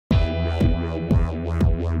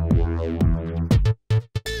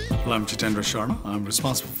Well, I'm Jitendra Sharma. I'm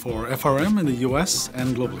responsible for FRM in the US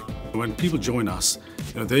and globally. When people join us,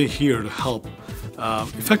 they're here to help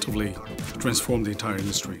effectively transform the entire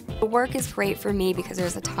industry. The work is great for me because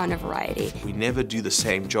there's a ton of variety. We never do the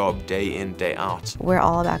same job day in, day out. We're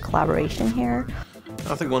all about collaboration here.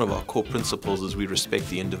 I think one of our core principles is we respect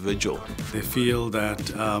the individual. They feel that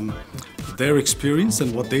their experience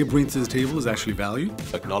and what they bring to the table is actually valued.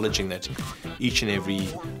 Acknowledging that each and every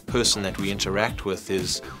person that we interact with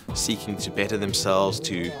is seeking to better themselves,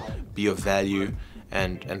 to be of value,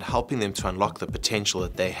 and helping them to unlock the potential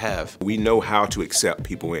that they have. We know how to accept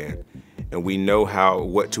people in, and we know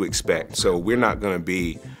what to expect. So we're not going to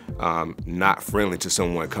be not friendly to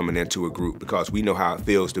someone coming into a group because we know how it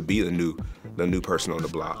feels to be the new person on the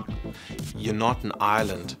block. You're not an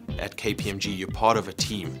island at KPMG, you're part of a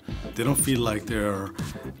team. They don't feel like they're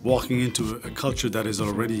walking into a culture that is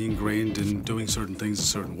already ingrained in doing certain things a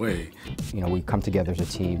certain way. We come together as a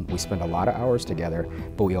team, we spend a lot of hours together,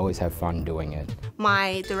 but we always have fun doing it.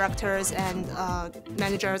 My directors and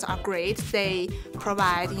managers are great. They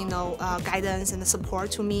provide, guidance and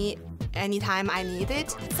support to me anytime I need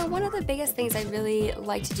it. So one of the biggest things I really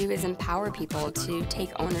like to do is empower people to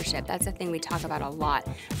take ownership. That's a thing we talk about a lot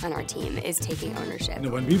on our team, is taking ownership.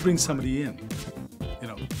 When we bring somebody in,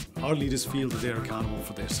 our leaders feel that they're accountable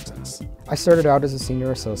for their success. I started out as a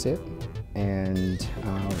senior associate, and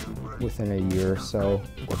within a year or so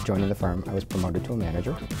of joining the firm, I was promoted to a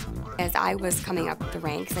manager. As I was coming up the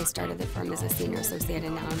ranks, I started the firm as a senior associate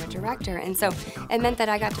and now I'm a director. And so it meant that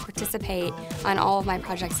I got to participate on all of my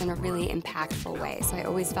projects in a really impactful way. So I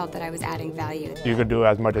always felt that I was adding value. You could do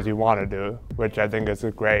as much as you want to do, which I think is a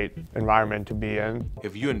great environment to be in.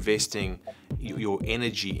 If you're investing your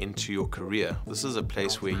energy into your career, this is a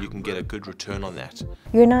place where you can get a good return on that.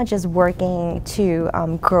 You're not just working to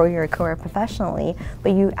grow your career professionally,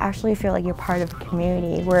 but you actually feel like you're part of a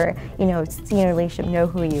community where, senior leadership know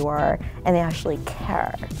who you are and they actually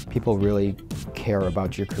care. People really care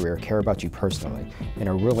about your career, care about you personally, and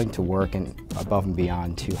are willing to work above and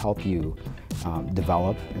beyond to help you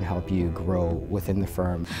develop and help you grow within the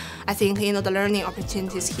firm. I think, the learning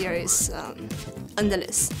opportunities here is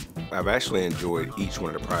endless. I've actually enjoyed each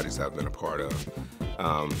one of the projects I've been a part of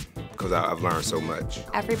because I've learned so much.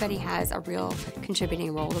 Everybody has a real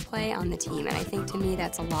contributing role to play on the team, and I think to me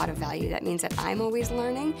that's a lot of value. That means that I'm always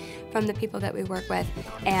learning from the people that we work with,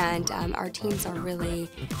 and our teams are really,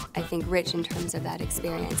 I think, rich in terms of that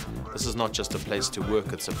experience. This is not just a place to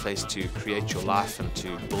work, it's a place to create your life and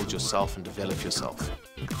to build yourself and develop yourself.